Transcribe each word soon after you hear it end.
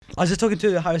was just talking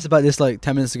to Harris about this like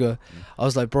 10 minutes ago. I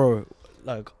was like, bro,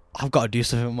 like I've got to do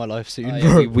something with my life soon,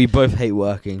 bro. We both hate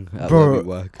working.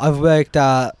 Bro, I've worked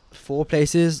at 4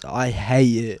 places. I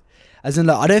hate it. As in,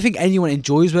 like, I don't think anyone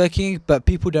enjoys working, but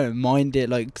people don't mind it,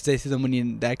 like, 'cause they see the money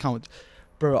in their account.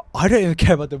 Bro, I don't even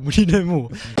care about the money no more.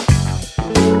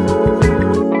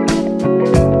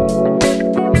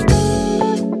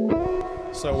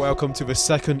 So welcome to the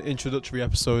second introductory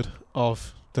episode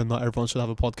of the Not Everyone Should Have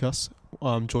a Podcast.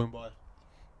 I'm joined by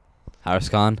Harris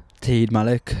Khan, Toheed,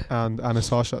 Malik. and Anis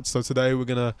Harshat. So today we're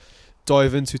going to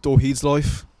dive into Toheed's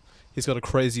life. He's got a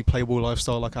crazy playboy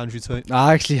lifestyle like Andrew Tate.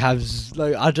 I actually have,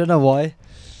 like, I don't know why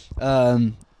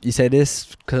you say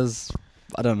this, because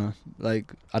I don't know.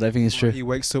 Like, I don't think it's true. He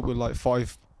wakes up with like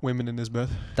 5 women in his bed.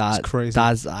 That's crazy.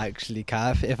 That's actually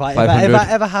calf. If I 500.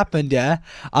 ever happened, yeah,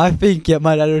 I think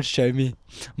my dad would show me.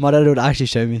 My dad would actually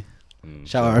show me.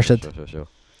 Shout out Rashad. Sure.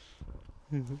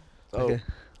 Okay.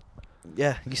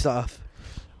 Yeah, you start off.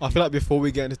 I feel like before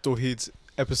we get into Toheed's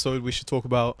episode, we should talk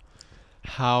about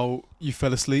how you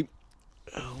fell asleep.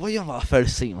 What are you on about? I fell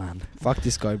asleep, man. Fuck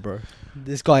this guy, bro.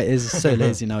 This guy is so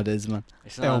lazy nowadays, man.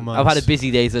 I've had a busy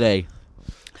day today.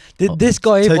 This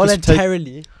guy Take us-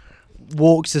 voluntarily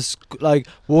walks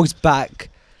back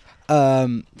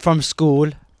from school,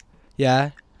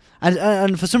 yeah,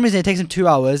 and for some reason it takes him 2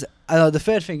 hours. The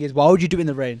third thing is, why would you do it in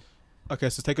the rain? Okay,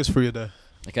 so take us through your day.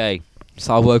 Okay,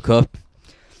 so I woke up,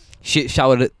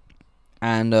 showered it,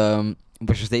 and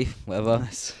brushed my teeth, whatever.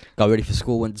 Nice. Got ready for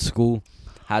school, went to school,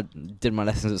 did my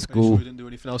lessons at Make sure school. you didn't do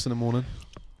anything else in the morning.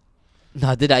 No,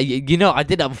 I did that. You know, I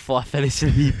did that before I fell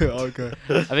asleep. Okay.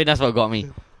 I think that's what got me.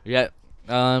 Yeah.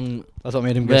 That's what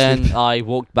made him go Then sleep. I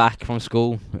walked back from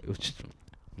school. It was just,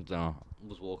 I don't know, I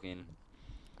was walking.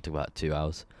 It took about 2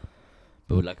 hours.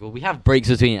 But we're like, well, we have breaks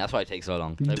between it. That's why it takes so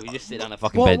long. Like, we just sit down a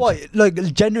fucking bench. What? Like,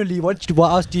 generally, what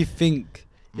else do you think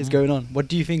is going on? What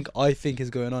do you think I think is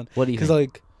going on? What do you Because,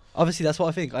 think? like, obviously that's what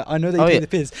I think. I know they Oh, take yeah. the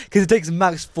piss because it takes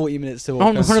max 40 minutes to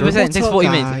walk. 100%. It takes 40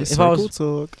 minutes. If I was,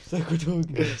 talk. Circle talk.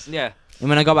 yeah. And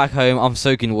when I got back home, I'm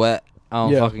soaking wet.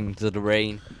 I'm Yeah. fucking to the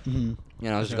rain. Mhm. You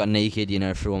know, I just Okay. got naked. You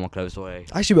know, threw all my clothes away.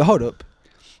 Actually, but hold up.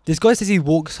 This guy says he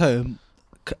walks home.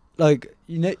 Like,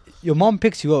 you know, your mom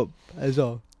picks you up as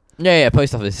well. Yeah,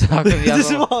 post office. How could we have This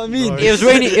is all- what I mean. Right. It was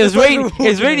raining. It was It's like raining. It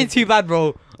was raining too bad,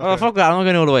 bro. Oh Okay. fuck that! I'm not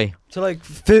going all the way. So like,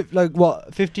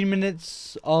 what? 15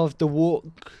 minutes of the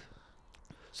walk.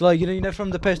 So like, you know, from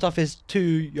the post office to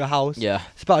your house. Yeah.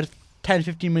 It's about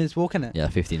 10-15 minutes walking it. Yeah,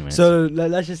 15 minutes. So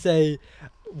let's just say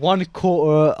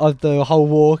 1/4 of the whole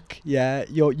walk. Yeah,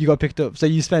 you got picked up. So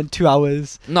you spent 2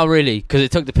 hours. Not really, because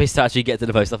it took the piss to actually get to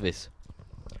the post office.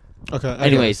 Okay.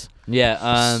 Anyways,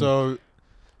 yeah. So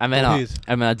And then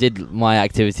I did my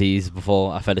activities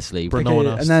before I fell asleep. Bro, no one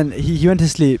asked. And then he went to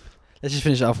sleep. Let's just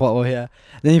finish it off while we're here.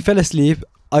 Then he fell asleep.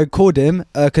 I called him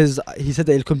because he said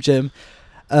that he'll come gym.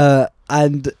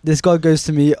 And this guy goes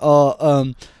to me,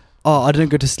 I didn't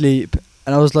go to sleep.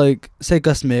 And I was like, say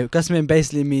Gusmir. Gusmir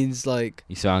basically means like,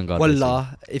 You swear on God.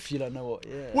 Wallah, if you don't know what.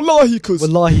 Yeah. Wallahi, cuz.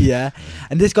 Wallahi, yeah.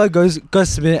 And this guy goes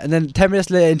to me, and then 10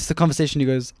 minutes later into the conversation, he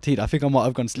goes, Teed, I think I might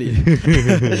have gone to sleep.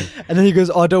 And then he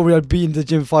goes, oh, don't worry, I'll be in the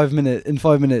gym in 5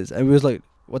 minutes. And we was like,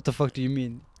 what the fuck do you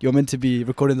mean? You're meant to be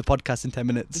recording the podcast in 10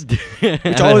 minutes.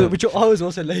 which I was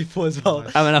also late for as well.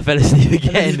 And then I fell asleep And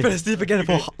then he again. fell asleep again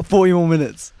for 40 more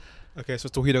minutes. Okay, so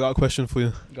Toheed, I got a question for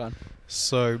you. Go on.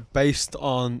 So, based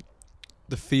on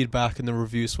the feedback and the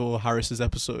reviews for Harris's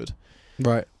episode,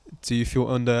 Right. do you feel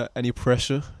under any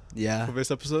pressure Yeah. for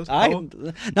this episode?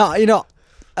 No, you know,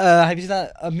 have you seen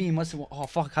that meme? Oh,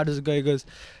 fuck, how does it go? It goes,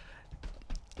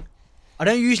 I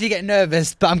don't usually get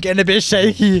nervous, but I'm getting a bit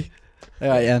shaky.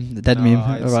 Alright, yeah, the dead No, meme.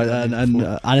 I ain't Alright, seen that meme and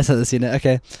before. Anis hasn't seen it.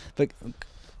 Okay, but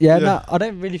yeah, Yeah. no, I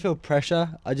don't really feel pressure.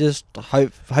 I just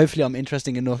hopefully I'm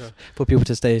interesting enough Okay. for people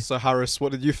to stay. So, Harris,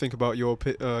 what did you think about your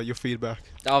feedback?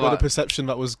 Oh, What the perception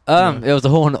that was? it was the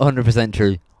whole 100%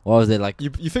 true. What was it like? You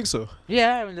think so?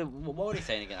 Yeah, I mean, what were they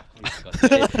saying again? I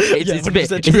completely forgot. Yeah, It's a bit.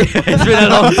 100% true. It's been a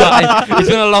long time. It's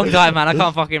been a long time, man. I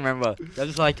can't fucking remember. I was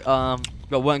just like,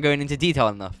 but weren't going into detail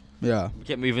enough. Yeah. We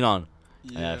kept moving on.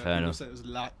 Yeah, fair you enough. said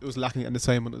it was lacking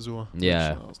entertainment as well.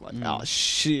 Yeah. Which I was like, Mm. oh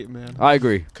shit, man. I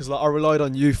agree. Because like I relied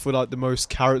on you for like the most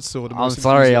carrots or the I'm most.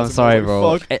 sorry, enthusiasm. bro.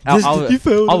 I was like, I- Fuck, you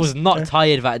failed I us. was not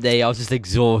tired that day. I was just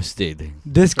exhausted.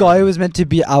 This guy was meant to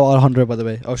be out 100, by the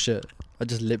way. Oh shit, I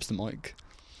just lips the mic.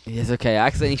 Yes, okay. I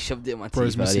accidentally shoved it in my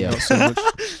Bro's teeth missing earlier. out so much.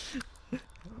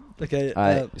 Okay.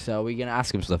 Alright, so are we gonna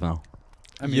ask him stuff now?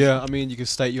 Yeah, I mean, you can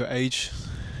state your age,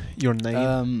 your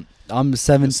name, I'm and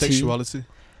 17. sexuality.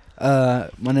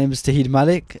 My name is Toheed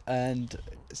Malik, and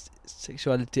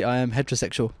sexuality, I am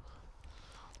heterosexual.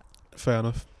 Fair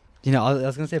enough. You know, I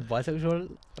was gonna say bisexual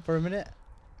for a minute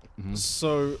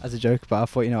So, as a joke, but I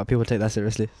thought, you know, people take that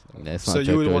seriously. Yeah, it's so not a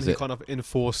you were joke, the though, one is who it? kind of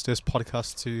enforced this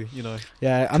podcast to, you know,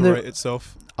 Yeah, curate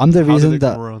itself. I'm the How did reason it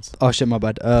that. come around? Oh shit, my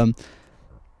bad.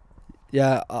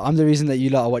 Yeah, I'm the reason that you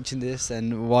lot are watching this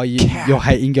and why you're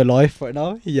hating your life right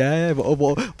now. Yeah, but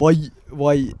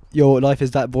why your life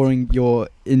is that boring? You're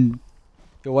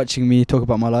watching me talk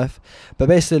about my life. But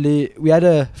basically, we had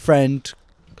a friend,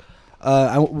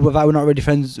 and that we're not really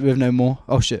friends with no more.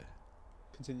 Oh shit.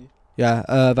 Continue. Yeah,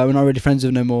 that we're not really friends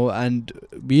with no more. And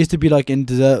we used to be like in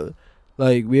dessert,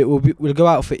 like we'll go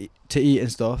out to eat and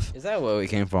stuff. Is that where we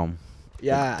came from?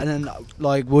 Yeah, and then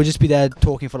like we'll just be there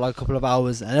talking for like a couple of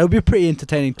hours, and it'll be pretty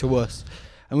entertaining to us.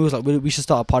 And we was like, we should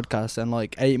start a podcast. And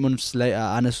like 8 months later,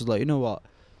 Anis was like, you know what,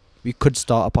 we could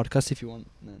start a podcast if you want.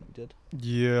 And then we did.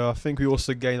 Yeah, I think we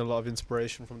also gained a lot of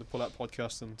inspiration from the Pull Out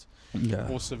podcast, and Yeah.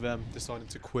 also them deciding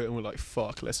to quit, and we're like,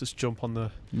 fuck, let's just jump on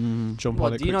the Mm. jump on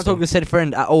What, it. do you quick not talk time. to said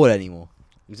friend at all anymore?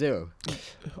 Zero.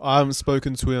 I haven't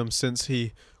spoken to him since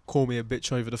he called me a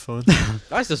bitch over the phone.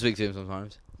 I still speak to him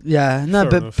sometimes. Yeah, no,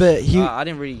 Fair but enough. I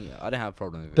didn't have a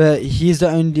problem with it. but he's the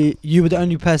only. You were the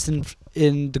only person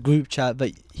in the group chat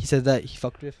that he said that he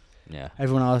fucked with. Yeah.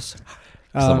 Everyone else.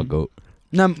 I'm a goat.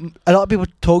 No, a lot of people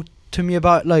talk to me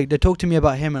about they talk to me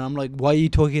about him, and I'm like, why are you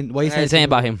talking? Why are you Saying saying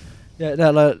about him. Yeah,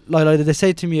 no, like they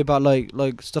say to me about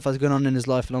like stuff that's going on in his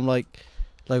life, and I'm like,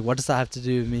 what does that have to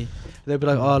do with me? They'll be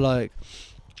like,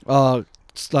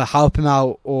 just, like help him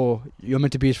out, or you're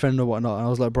meant to be his friend or whatnot. And I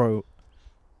was like, bro,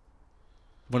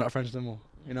 we're not friends no more.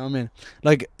 You know what I mean?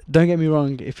 Like, don't get me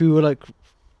wrong. If we were like,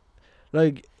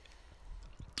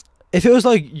 if it was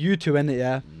like you two in it,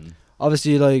 yeah,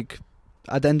 obviously like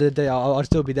at the end of the day, I'd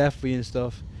still be there for you and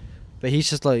stuff. But he's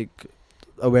just like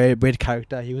a weird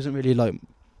character. He wasn't really like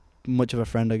much of a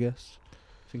friend, I guess.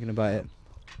 Thinking about it.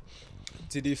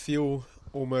 Did he feel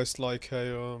almost like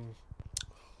a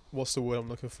what's the word I'm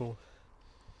looking for?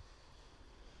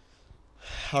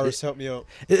 Harris, help me out.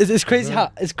 It's crazy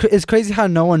how it's crazy how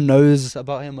no one knows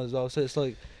about him as well. So it's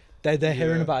like they're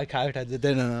hearing Yeah. about a character that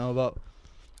they don't know about.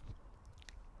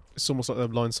 It's almost like they're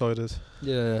blindsided.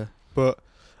 Yeah, But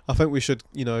I think we should,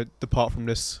 you know, depart from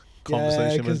this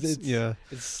conversation. 'cause and yeah.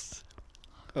 it's.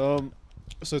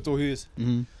 So Toheed,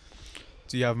 Mm-hmm.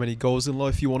 do you have many goals in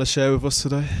life you want to share with us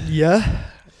today? Yeah,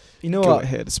 you know Go what?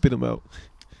 ahead, spit them out.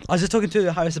 I was just talking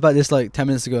to Harris about this like 10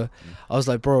 minutes ago. I was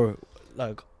like, bro,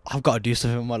 like I've got to do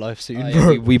something with my life soon,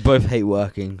 bro. we both hate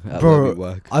working. At Bro, where we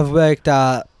work. I've worked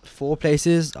at 4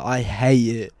 places. I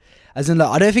hate it. As in, like,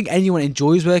 I don't think anyone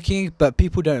enjoys working, but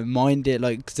people don't mind it,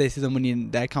 like, 'cause they see the money in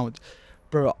their account.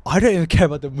 Bro, I don't even care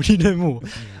about the money no more.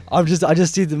 I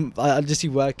just see them. I just see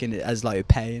working as like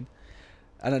pain,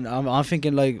 and then I'm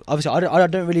thinking like, obviously, I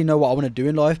don't really know what I want to do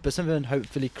in life, but something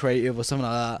hopefully creative or something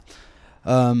like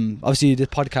that. Obviously, this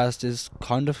podcast is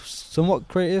kind of somewhat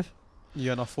creative.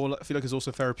 Yeah, and I feel like it's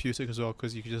also therapeutic as well,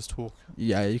 because you can just talk.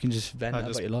 Yeah, you can just vent And about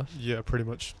just- your life. Yeah, pretty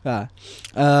much. Yeah.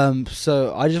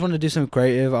 So I just want to do something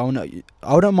creative. I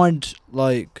wouldn't mind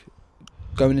like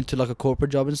going into like a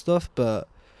corporate job and stuff, but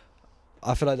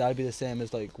I feel like that'd be the same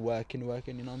as like working. You know what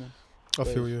I mean? I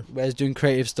feel you. Whereas doing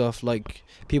creative stuff, like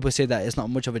people say that it's not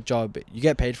much of a job. You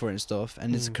get paid for it and stuff,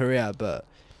 and it's a Mm. career, but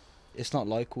it's not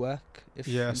like work.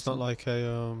 Yeah, it's not like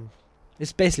a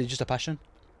It's basically just a passion.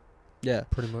 Yeah.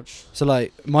 pretty much. So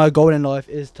like my goal in life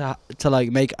is to like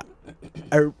make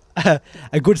a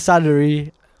a good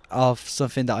salary of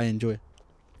something that I enjoy.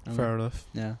 Fair enough.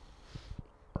 Yeah.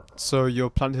 So you're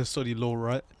planning to study law,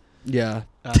 right? Yeah.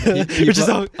 And Which is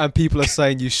how- and people are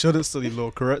saying you shouldn't study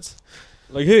law, correct?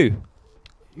 Like who?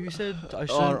 You said I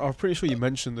should. I'm pretty sure you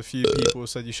mentioned a few people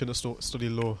said you shouldn't study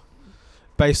law,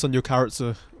 based on your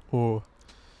character or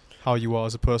how you are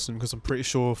as a person. Because I'm pretty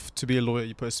sure to be a lawyer, you're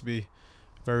supposed to be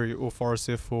very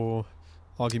authoritative or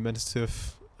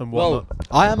argumentative and whatnot.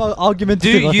 I am an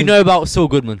argumentative. Do you know about Saul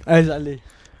Goodman? Exactly.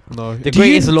 No, The Do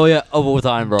greatest you- lawyer of all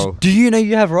time, bro. Do you know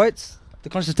you have rights? The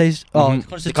Constitution.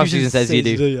 Mhm. The Constitution says you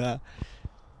do. Yeah.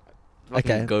 Okay.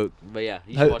 Fucking goat. But yeah,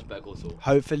 you Ho- should watch Better Call Saul.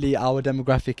 Hopefully, our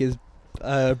demographic is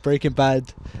Breaking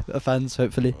Bad fans.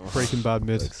 Hopefully. Breaking Bad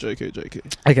mid. Jokes. JK.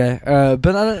 Okay.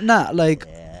 But like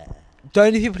the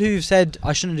only people who've said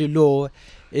I shouldn't do law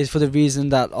is for the reason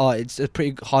that it's a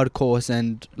pretty hard course,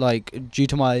 and like due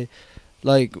to my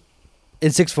like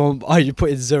in sixth form you put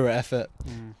in zero effort.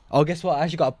 Oh, guess what? I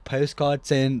actually got a postcard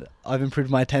saying I've improved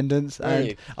my attendance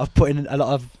and I've put in a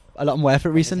lot more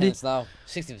effort recently. Now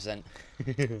 60%.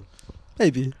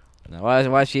 Maybe. No,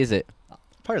 why she is it?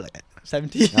 Probably like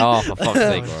 70. Oh, for fuck's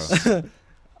sake,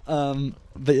 bro.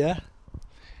 But yeah,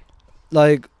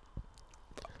 like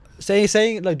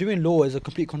saying like doing law is a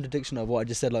complete contradiction of what I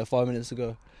just said like 5 minutes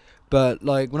ago. But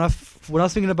like when I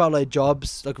was thinking about like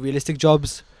jobs, like realistic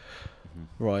jobs,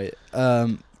 right? I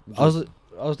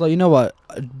was like, you know what?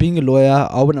 Being a lawyer,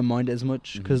 I wouldn't mind it as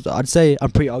much because I'd say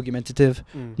I'm pretty argumentative.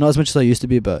 Not as much as I used to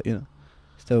be, but you know,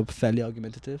 still fairly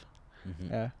argumentative.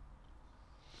 Yeah.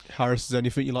 Harris, is there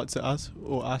anything you'd like to add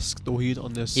or ask Toheed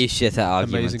on this? He's shit at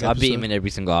arguments. Amazing I beat him episode. in every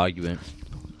single argument.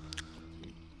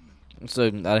 So I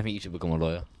don't think you should become a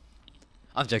lawyer.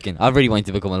 I'm joking. I really want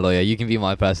you to become a lawyer. You can be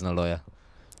my personal lawyer.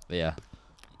 But yeah.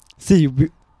 See,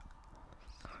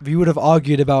 we would have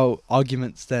argued about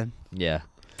arguments then, Yeah.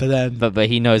 but then But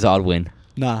he knows I'd win.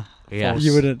 nah, Yeah.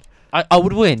 you wouldn't. I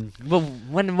would win. But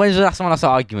when's the last time I saw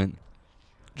an argument?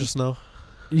 Just now.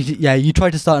 You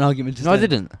tried to start an argument. Just No, I then.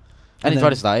 didn't. I And didn't try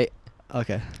then- to start it.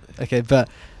 Okay, but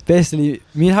basically,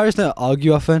 me and Harris don't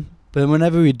argue often, but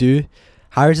whenever we do,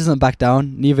 Harris doesn't back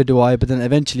down, neither do I, but then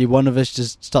eventually one of us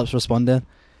just stops responding.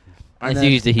 And it's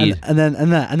usually he. and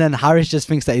then Harris just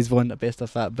thinks that he's won based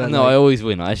off that. But No, I always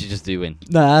win. I actually just do win.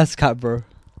 no, that's cat, bro.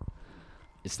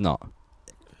 It's not.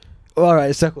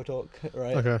 Alright, circle talk,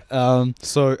 right? Okay.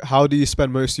 So, how do you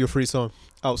spend most of your free time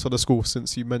outside of school?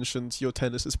 Since you mentioned your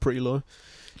tennis is pretty low,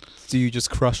 do you just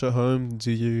crash at home?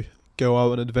 Do you go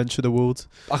out and adventure the world?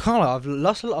 I can't lie, I've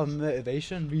lost a lot of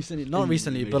motivation recently. Not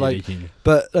recently, but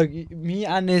like me,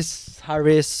 Anis,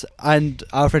 Harris, and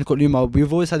our friend called Luma,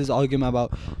 we've always had this argument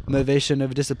about motivation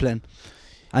over discipline.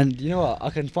 And you know what? I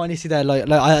can finally see that. Like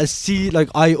I see, like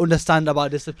I understand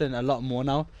about discipline a lot more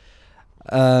now.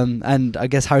 And I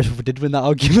guess Harris did win that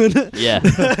argument. Yeah.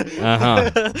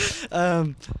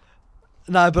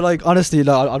 No, but like honestly,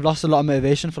 like I've lost a lot of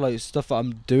motivation for like stuff that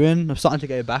I'm doing. I'm starting to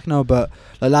get it back now, but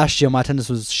like last year my attendance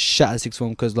was shit at sixth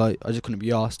form because like I just couldn't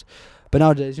be asked. But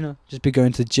nowadays, you know, just be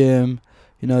going to the gym,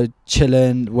 you know,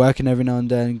 chilling, working every now and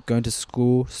then, going to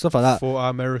school, stuff like that. For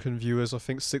our American viewers, I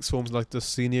think sixth form's like the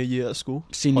senior year at school.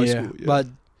 Senior High year, school, yeah. but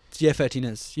year 13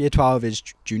 is. Year 12 is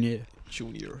junior year.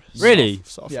 Junior. Really?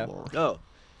 Sophomore. Oh.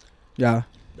 Yeah.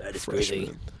 That is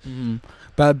Freshman. Mm-hmm.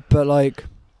 But like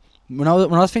when I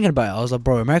was thinking about it, I was like,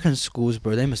 bro, American schools,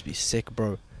 bro, they must be sick,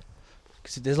 bro.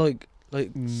 Cause there's like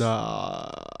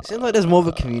Nah. It seems like there's more of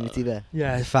a community there.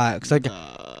 yeah, facts. Like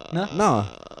No.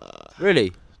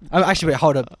 Really? actually, wait,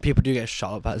 hold up. People do get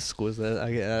shot up at schools.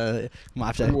 I might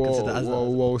have to consider that as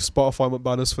Whoa. Spotify might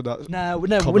ban us for that.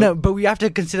 no, but we have to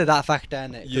consider that factor,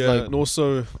 innit? 'Cause, Yeah, like, and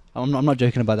also, I'm not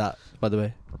joking about that, by the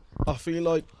way. I feel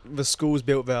like the schools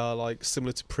built there are like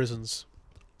similar to prisons.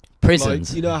 Prisons?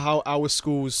 Like, you know how our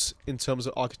schools, in terms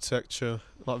of architecture,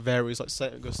 like varies. Like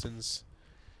St. Augustine's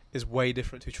is way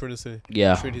different to Trinity.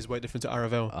 Yeah. Trinity is way different to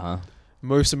Aravel. Uh-huh.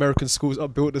 Most American schools are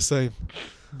built the same.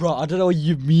 Bro, I don't know what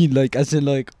you mean. Like, as in,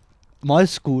 like, my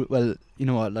school. Well, you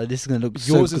know what? Like, this is gonna look.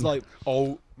 Yours so is good. like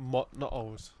old, not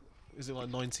old. Is it like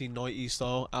 1990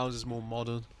 style? Ours is more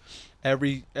modern.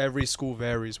 Every school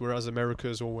varies, whereas America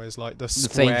is always like the same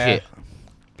square shit.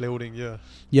 building. Yeah.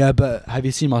 Yeah, but have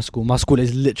you seen my school? My school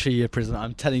is literally a prison.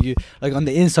 I'm telling you. Like on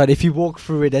the inside, if you walk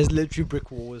through it, there's literally brick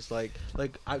walls, like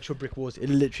actual brick walls. It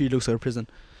literally looks like a prison.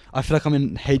 I feel like I'm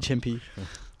in HMP.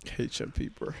 HMP,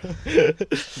 bro.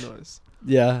 Nice.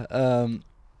 Yeah.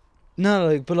 No,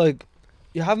 like, but like,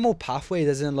 you have more pathways,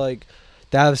 as in like,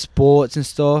 they have sports and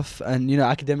stuff, and you know,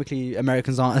 academically,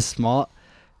 Americans aren't as smart.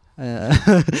 Wait,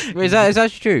 is that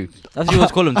actually true? That's what you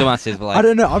always call them dumbasses, but like I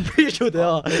don't know. I'm pretty sure they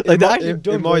are. Like, they're actually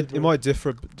dumb, it might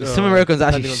differ. Some Americans are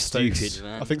actually depending on states. stupid,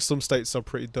 man. I think some states are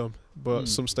pretty dumb, but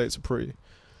some states are pretty.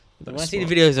 When I see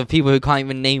the videos of people who can't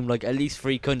even name like at least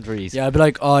 3 countries. Yeah, I'd be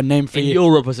like, oh, name In 3.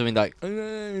 Europe or something like.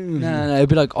 No, it'd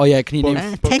be like, oh yeah, can you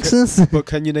name Texas? But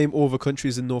can you name all the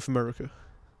countries in North America?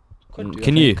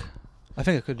 Can you? I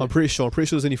think I could. I'm pretty sure.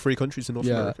 There's only 3 countries in North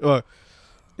Yeah. America.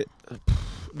 Oh,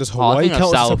 does I Hawaii think that's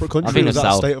count as a south. separate I country? think Or is that's that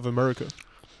a south. state of America?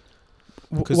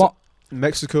 Because What?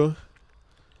 Mexico,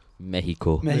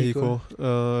 Mexico. Mexico.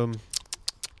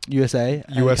 USA.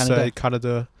 and USA, Canada.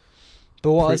 Canada.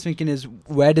 But what I was thinking is,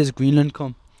 where does Greenland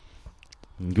come?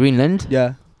 Greenland?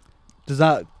 Yeah. Does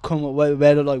that come? Where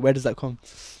does that come?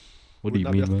 What do you Wouldn't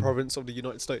that mean, be a man? province of the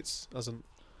United States? As in,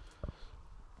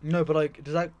 No, but like,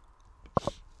 does that?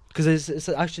 Because it's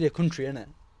actually a country, isn't it?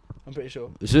 I'm pretty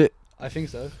sure. Is it? I think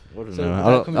so. I don't So know. would I that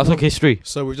don't- come That's in- like history.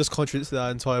 so we just contradicted that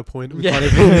entire point. We Yeah.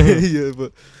 yeah,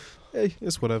 but hey,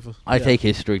 it's whatever. I Yeah. take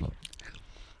history.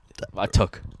 I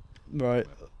took. Right.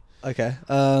 Okay.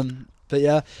 But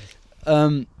yeah.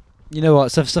 You know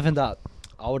what? So something that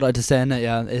I would like to say in it,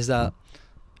 yeah, is that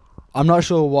I'm not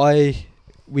sure why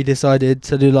we decided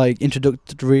to do like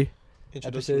introductory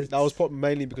Introductory. That was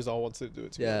mainly because I wanted to do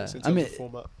it. Yeah, in terms I mean, of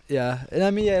format. Yeah, and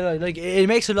I mean, yeah, like it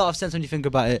makes a lot of sense when you think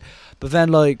about it. But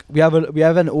then, like, we have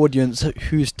an audience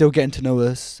who's still getting to know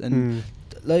us, and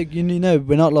like you know,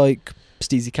 we're not like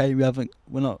Steezy K.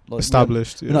 We're not like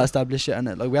established. We're not established yet,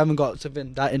 and like we haven't got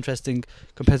something that interesting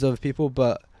compared to other people.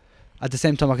 But at the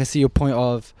same time, I can see your point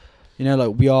of, you know,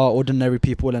 like we are ordinary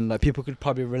people, and like people could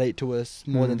probably relate to us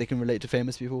more than they can relate to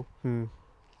famous people.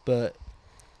 But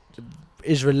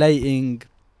is relating,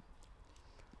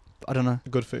 I don't know, a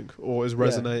good thing, or is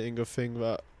resonating a thing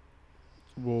that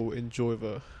will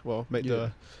make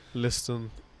the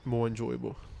listen more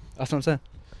enjoyable? That's what I'm saying.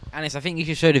 Anis, I think you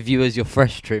should show the viewers your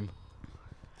fresh trim.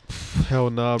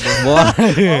 Hell nah, bro. What?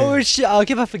 Oh shit! I'll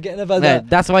keep on forgetting about that.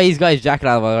 That's why he's got his jacket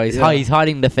out. He's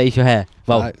hiding the facial hair.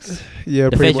 Well, yeah,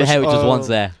 the facial hair which was once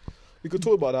there. We could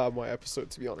talk about that in my episode,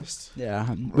 to be honest.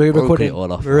 Yeah, we're recording.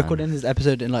 Off, we're recording this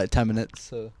episode in like 10 minutes.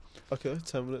 So. Okay,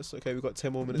 10 minutes. Okay, we've got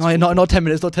 10 more minutes. No, not 10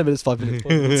 minutes. Not 10 minutes. 5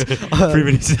 minutes. 3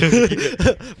 minutes.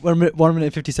 1 minute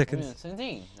and 50 seconds. Same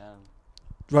thing.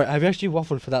 Right, have you actually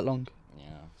waffled for that long? Yeah.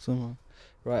 So,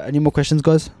 right, any more questions,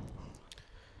 guys?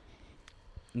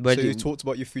 So you talked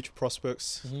about your future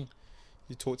prospects.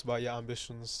 You talked about your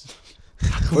ambitions.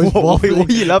 What are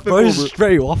you laughing for, bro?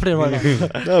 Straight waffling right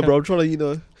now. No, bro, I'm trying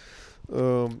to,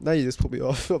 now you just put me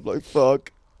off. I'm like,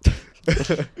 fuck.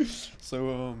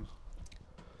 So,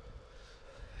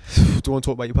 do you want to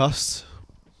talk about your past?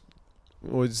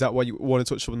 Or is that why you want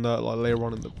to touch on that like later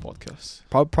on in the podcast?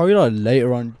 Probably like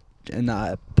later on in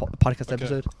that podcast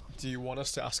episode. Do you want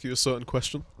us to ask you a certain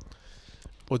question?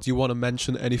 Or do you want to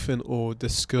mention anything or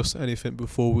discuss anything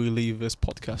before we leave this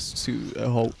podcast to a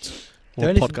halt? Or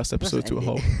podcast episode to a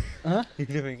halt? Huh?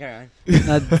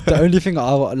 The only thing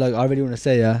I really want to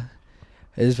say,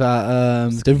 is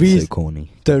that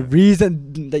the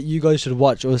reason that you guys should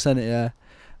watch or send it,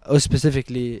 or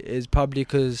specifically, is probably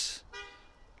because.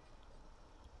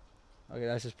 Okay,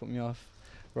 that's just put me off.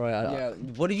 Right.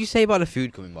 What did you say about the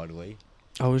food coming, by the way?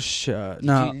 Oh shit! Did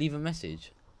you leave a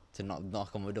message to knock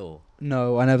on the door?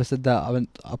 No, I never said that.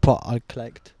 I'd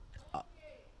collect.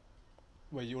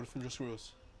 Wait, you ordered from Just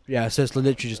Grills? Yeah, so it's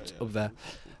literally just up there.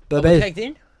 But checked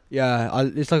in? Yeah,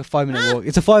 it's like a 5-minute walk.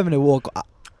 It's a 5-minute walk.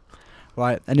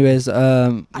 Right. Anyways,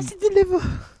 I said deliver.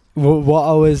 What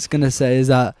I was gonna say is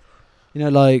that, you know,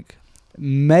 like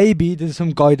maybe there's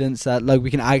some guidance that like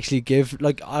we can actually give.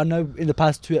 Like I know in the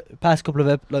past two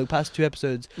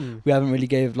episodes, we haven't really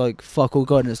gave like fuck all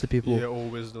guidance to people. Yeah, all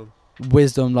wisdom.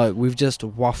 Wisdom, like we've just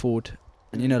waffled,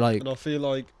 and you know, like. And I feel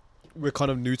like we're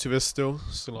kind of new to this still,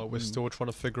 so like we're still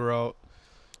trying to figure out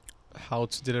how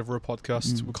to deliver a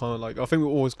podcast. We're kind of like, I think we're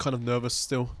always kind of nervous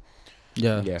still.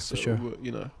 Yeah, so for sure.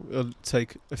 You know, it'll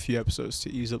take a few episodes to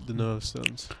ease up the nerves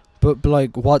and. But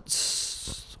like,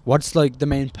 what's like the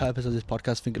main purpose of this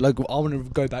podcast? Think like I want to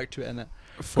go back to it and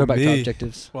go back to our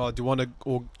objectives. Well, do you want to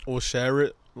or share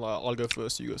it? Like I'll go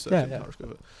first. You go second. Yeah.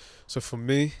 So for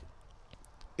me,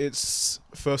 it's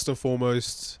first and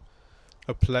foremost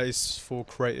a place for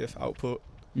creative output.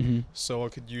 So I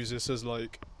could use this as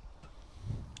like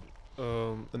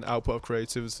an output of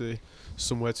creativity,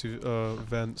 somewhere to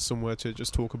vent, somewhere to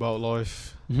just talk about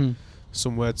life,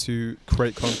 somewhere to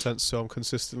create content. So I'm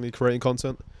consistently creating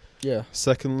content. Yeah.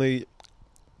 Secondly,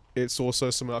 it's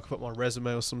also somewhere I can put my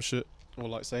resume or some shit, or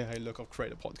like say, hey, look, I've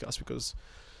created a podcast. Because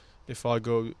if I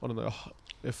go, I don't know,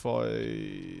 if I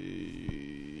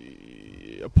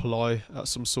apply at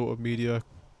some sort of media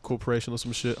corporation or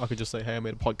some shit, I could just say, hey, I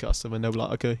made a podcast, and then they'll be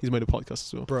like, okay, he's made a podcast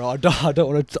as well. Bro, I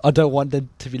don't want them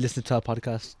to be listening to our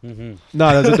podcast.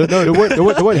 No,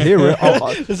 they won't hear it.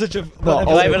 It's such a.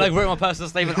 Like wrote my personal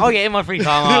statement. Oh yeah, in my free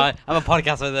time, I have a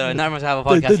podcast with her. Not much have a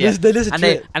podcast yet. They listen to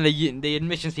it. And the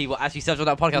admissions people actually search on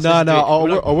that podcast.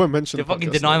 I won't mention. You the fucking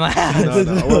podcast, deny my ass.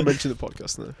 No, I won't mention the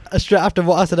podcast. No. Straight after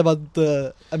what I said about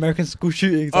the American school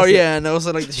shootings. Oh yeah, and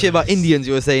also like the shit about Indians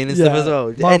you were saying and stuff as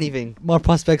well. Anything. My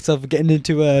prospects of getting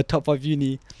into a top 5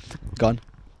 uni gone.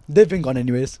 They've been gone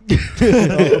anyways.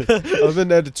 I've been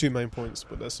there the 2 main points,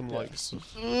 but there's some like.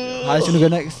 How should we go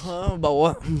next? About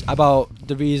what? About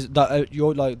the reason that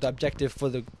you're like the objective for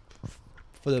the.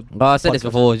 Well, I said this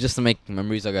before, just to make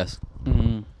memories, I guess.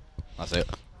 That's it.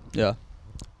 Yeah.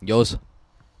 Yours?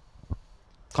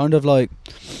 Kind of like,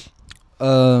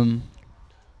 to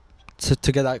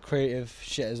get that creative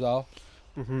shit as well.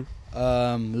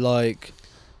 Like,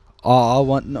 I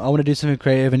want to do something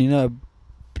creative, and you know,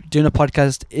 doing a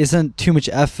podcast isn't too much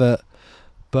effort,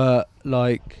 but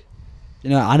like, you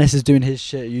know, Anis is doing his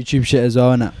shit, YouTube shit as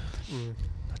well, and I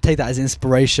take that as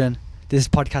inspiration. This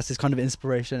podcast is kind of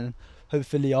inspiration.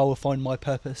 Hopefully, I will find my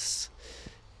purpose,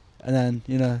 and then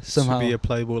you know somehow to be a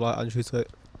playboy like Andrew Tate.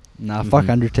 Nah, fuck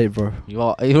Andrew Tate, bro. You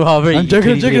are very. I'm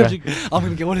joking. I'm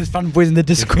gonna get all his fanboys in the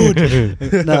Discord.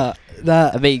 Nah.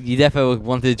 I mean, you definitely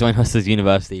wanted to join Hustlers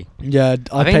University. Yeah,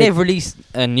 I think they've released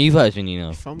a new version, you know.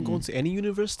 If I'm going to any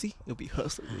university, it'll be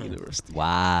Hustle University.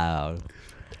 Wow.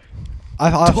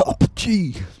 Top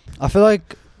G. I feel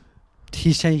like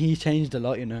he's changed a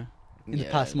lot, you know, in the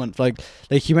past month. Like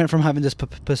he went from having this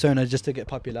persona just to get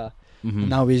popular. Mm-hmm.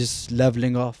 Now he's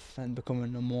leveling off and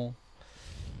becoming a more.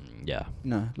 Yeah.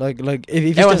 No, like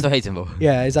if everyone still hates him, though.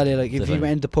 Yeah, exactly. Like if Definitely. you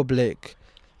went into public,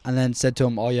 and then said to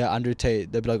him, "Oh yeah, Andrew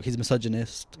Tate," they'd be like, "He's a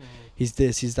misogynist. He's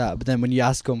this, he's that." But then when you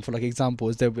ask him for like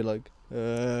examples, they'll be like,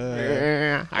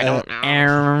 I don't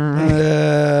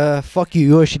know. Fuck you,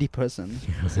 you're a shitty person."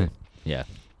 Yeah.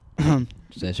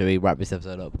 So shall we wrap this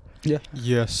episode up? Yeah.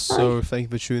 Yes, so thank you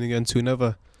for tuning in to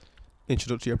another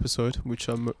introductory episode, which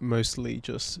are mostly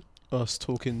just us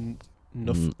talking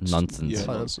Nonsense. Yeah,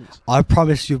 nonsense. I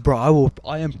promise you, bro.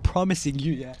 I am promising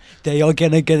you. Yeah, they are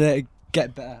gonna get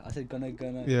better. I said gonna.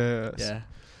 Yes. Yeah.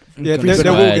 Yeah, Free they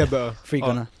Gunna. will get better. Free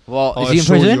Gunna. Well, I'll is he in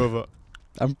assure you prison? of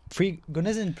it. Free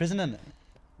Gunna's in prison, isn't it?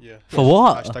 Yeah. For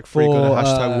what? Hashtag free Gunna,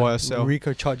 hashtag YSL.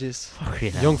 RICO charges.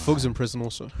 Fucking hell. Young Thug's in prison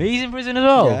also. He's in prison as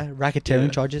well. Yeah, racketeering Yeah.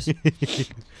 charges. Yeah.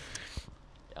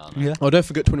 Yeah. Oh, don't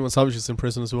forget 21 Savage is in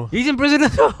prison as well. He's in prison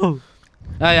as well.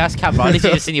 No, that's cap, bro. I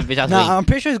literally just seen your bitch ass. Nah, I'm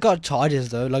pretty sure he's got charges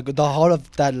though. Like the whole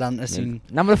of that Atlanta scene.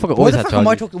 Now, motherfucker Why always the had fuck am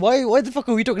I charges. talking? Why the fuck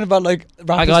are we talking about like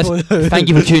Hi rappers? guys, thank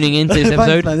you for tuning in to this Thanks,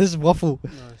 episode. man, this is waffle.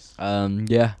 Nice.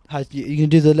 Yeah. You can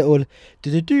do the little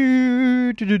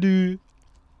do.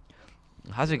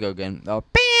 How's it go again? Oh,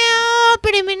 You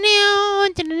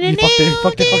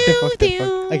fucked it.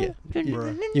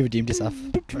 Okay, you redeemed yourself.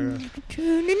 Take care,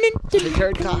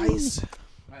 guys.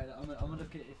 Right, I'm gonna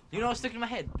look at it. you know what's stuck in my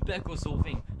head? The Better Call Saul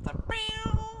thing. It's like,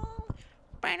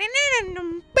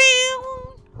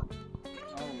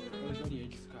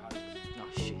 oh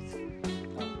shit.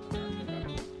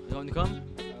 You want me to come?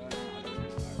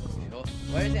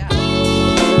 Where is it at?